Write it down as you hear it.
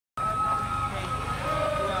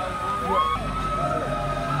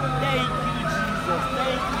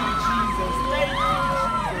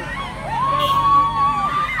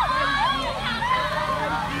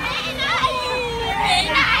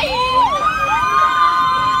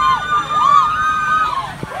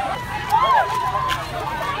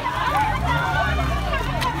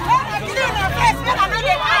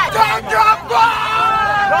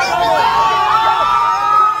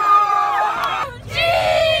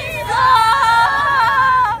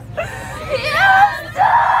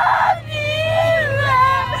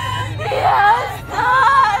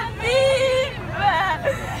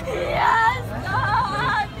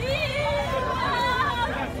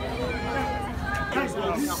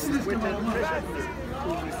waited patiently to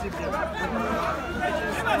receive them.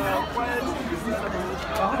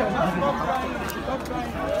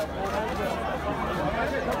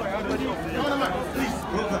 Please,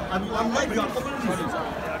 I'm like you.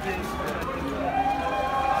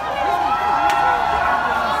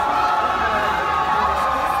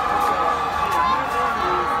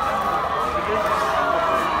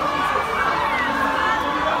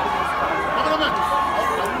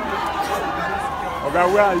 Okay,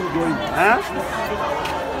 where are you going? Huh?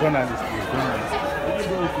 Journalist.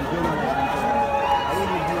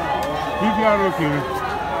 If you are okay.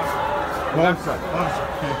 Well, sir.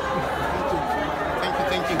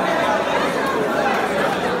 Thank you.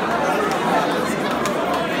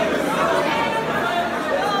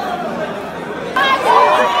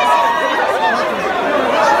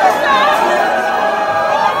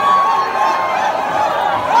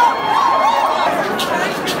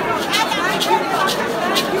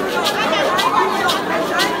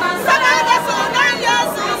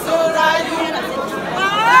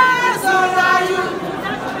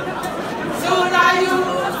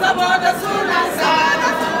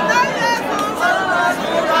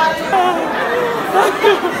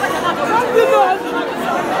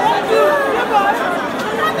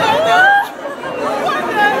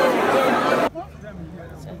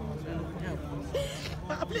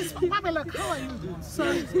 Please, Pamela, how are you doing?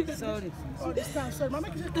 Sorry. Oh, this time, sorry. Mama,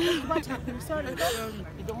 what happened? Sorry.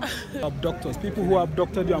 Abductors, people who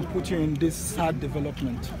abducted you and put you in this sad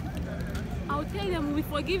development. I'll tell them we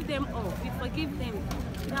forgive them all. We forgive them.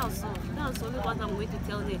 That's all. That's only what I'm going to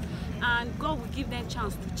tell them. And God will give them a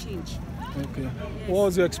chance to change. Okay. Yes. What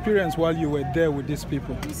was your experience while you were there with these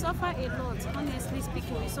people? We suffer a lot, honestly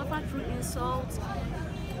speaking. We suffer through insults.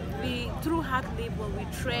 Through hard labor, we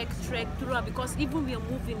trek through, because even we are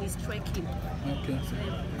moving is trekking. Okay.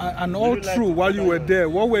 And all through while you were there,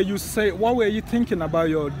 what were you thinking about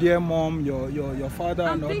your dear mom, your father?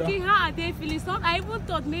 I'm thinking, how are they feeling? So I even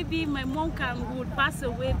thought maybe my mom would pass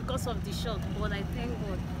away because of the shock, but I thank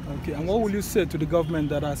God. Okay. And what will you say to the government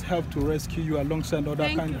that has helped to rescue you alongside other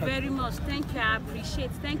Thank you very much. Thank you. I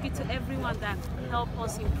appreciate. Thank you to everyone that helped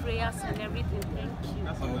us in prayers and everything. Thank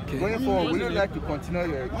you. Okay. Going forward, would you like to continue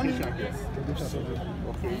your education? Yes.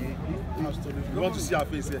 Okay. You want to see our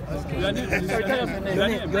face here?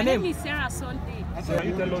 My name is Sarah Sunday. Can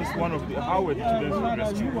you tell us how were the students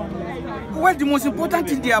rescued? Well, the most important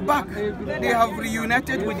thing, they are back. They have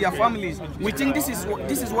reunited with their families. We think this is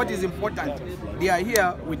what is important. They are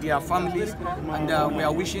here with their families, and we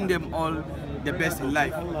are wishing them all the best in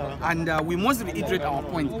life. And we must reiterate our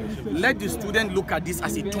point. Let the student look at this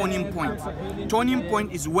as a turning point. Turning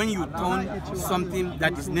point is when you turn something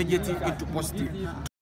that is negative into positive.